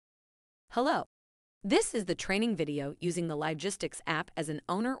Hello. This is the training video using the Livegistics app as an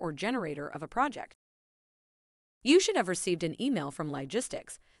owner or generator of a project. You should have received an email from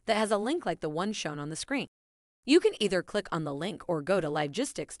Livegistics that has a link like the one shown on the screen. You can either click on the link or go to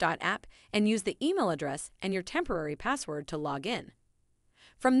livegistics.app and use the email address and your temporary password to log in.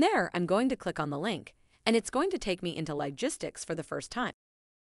 From there, I'm going to click on the link, and it's going to take me into Livegistics for the first time.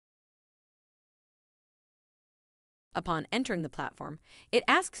 Upon entering the platform, it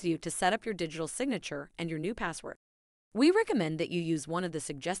asks you to set up your digital signature and your new password. We recommend that you use one of the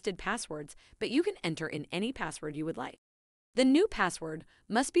suggested passwords, but you can enter in any password you would like. The new password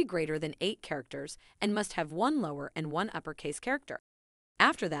must be greater than 8 characters and must have one lower and one uppercase character.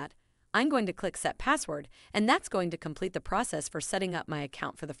 After that, I'm going to click Set Password, and that's going to complete the process for setting up my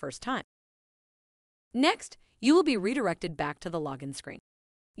account for the first time. Next, you will be redirected back to the login screen.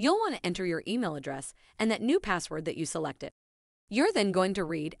 You'll want to enter your email address and that new password that you selected. You're then going to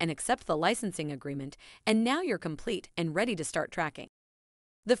read and accept the licensing agreement, and now you're complete and ready to start tracking.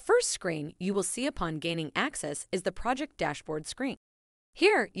 The first screen you will see upon gaining access is the project dashboard screen.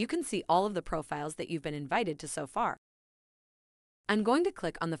 Here, you can see all of the profiles that you've been invited to so far. I'm going to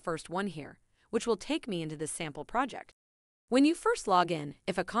click on the first one here, which will take me into this sample project. When you first log in,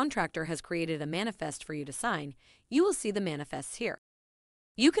 if a contractor has created a manifest for you to sign, you will see the manifests here.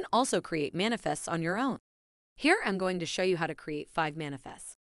 You can also create manifests on your own. Here I'm going to show you how to create 5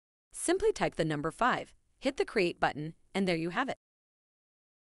 manifests. Simply type the number 5, hit the Create button, and there you have it.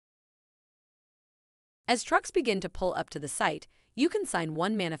 As trucks begin to pull up to the site, you can sign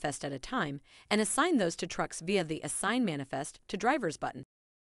one manifest at a time and assign those to trucks via the Assign Manifest to Drivers button.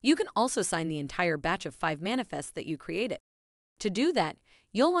 You can also sign the entire batch of 5 manifests that you created. To do that,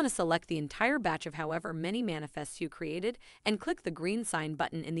 you'll want to select the entire batch of however many manifests you created and click the green sign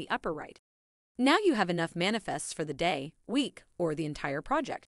button in the upper right. Now you have enough manifests for the day, week, or the entire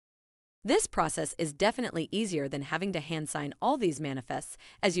project. This process is definitely easier than having to hand sign all these manifests,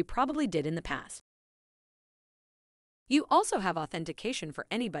 as you probably did in the past. You also have authentication for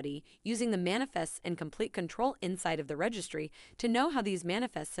anybody using the manifests and complete control inside of the registry to know how these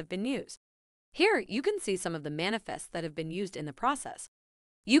manifests have been used. Here, you can see some of the manifests that have been used in the process.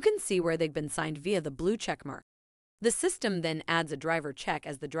 You can see where they've been signed via the blue check mark. The system then adds a driver check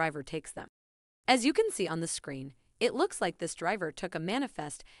as the driver takes them. As you can see on the screen, it looks like this driver took a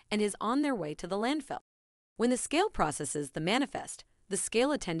manifest and is on their way to the landfill. When the scale processes the manifest, the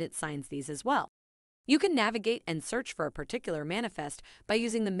scale attendant signs these as well. You can navigate and search for a particular manifest by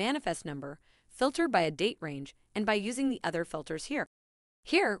using the manifest number, filter by a date range, and by using the other filters here.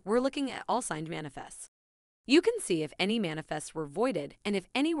 Here, we're looking at all signed manifests. You can see if any manifests were voided and if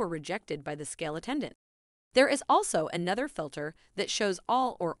any were rejected by the scale attendant. There is also another filter that shows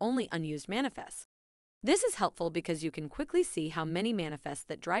all or only unused manifests. This is helpful because you can quickly see how many manifests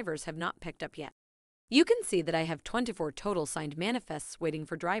that drivers have not picked up yet. You can see that I have 24 total signed manifests waiting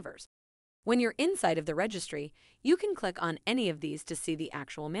for drivers. When you're inside of the registry, you can click on any of these to see the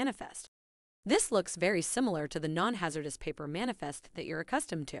actual manifest. This looks very similar to the non-hazardous paper manifest that you're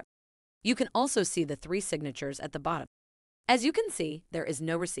accustomed to. You can also see the 3 signatures at the bottom. As you can see, there is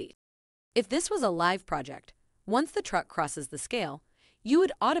no receipt. If this was a live project, once the truck crosses the scale, you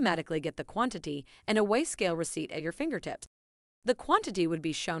would automatically get the quantity and a weigh scale receipt at your fingertips. The quantity would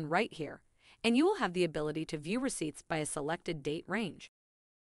be shown right here, and you will have the ability to view receipts by a selected date range.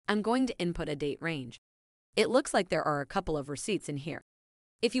 I'm going to input a date range. It looks like there are a couple of receipts in here.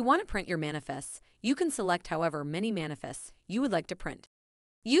 If you want to print your manifests, you can select however many manifests you would like to print.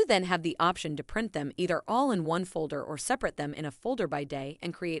 You then have the option to print them either all in one folder or separate them in a folder by day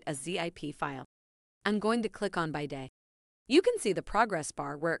and create a zip file. I'm going to click on by day. You can see the progress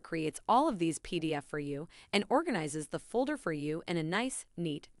bar where it creates all of these PDF for you and organizes the folder for you in a nice,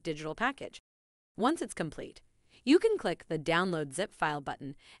 neat digital package. Once it's complete, you can click the Download Zip File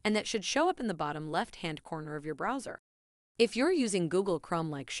button, and that should show up in the bottom left-hand corner of your browser. If you're using Google Chrome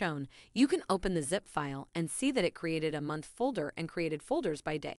like shown, you can open the zip file and see that it created a month folder and created folders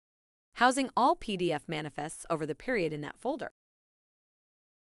by day, housing all PDF manifests over the period in that folder.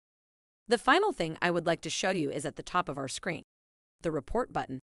 The final thing I would like to show you is at the top of our screen, the Report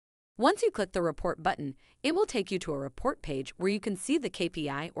button. Once you click the Report button, it will take you to a report page where you can see the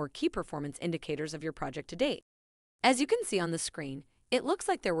KPI or key performance indicators of your project to date. As you can see on the screen, it looks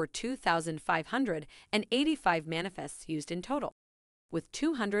like there were 2,585 manifests used in total, with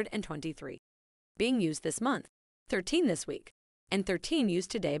 223 being used this month, 13 this week, and 13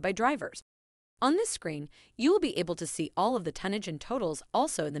 used today by drivers. On this screen, you will be able to see all of the tonnage and totals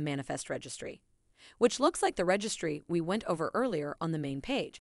also in the manifest registry, which looks like the registry we went over earlier on the main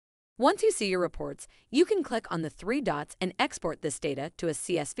page. Once you see your reports, you can click on the 3 dots and export this data to a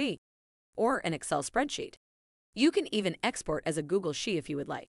CSV. or an Excel spreadsheet. You can even export as a Google Sheet if you would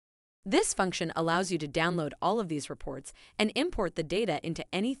like. This function allows you to download all of these reports and import the data into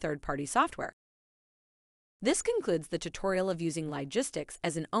any third-party software. This concludes the tutorial of using Livegistics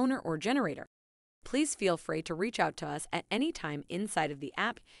as an owner or generator. Please feel free to reach out to us at any time inside of the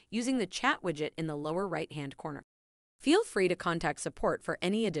app using the chat widget in the lower right-hand corner. Feel free to contact support for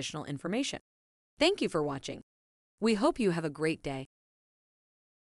any additional information. Thank you for watching. We hope you have a great day.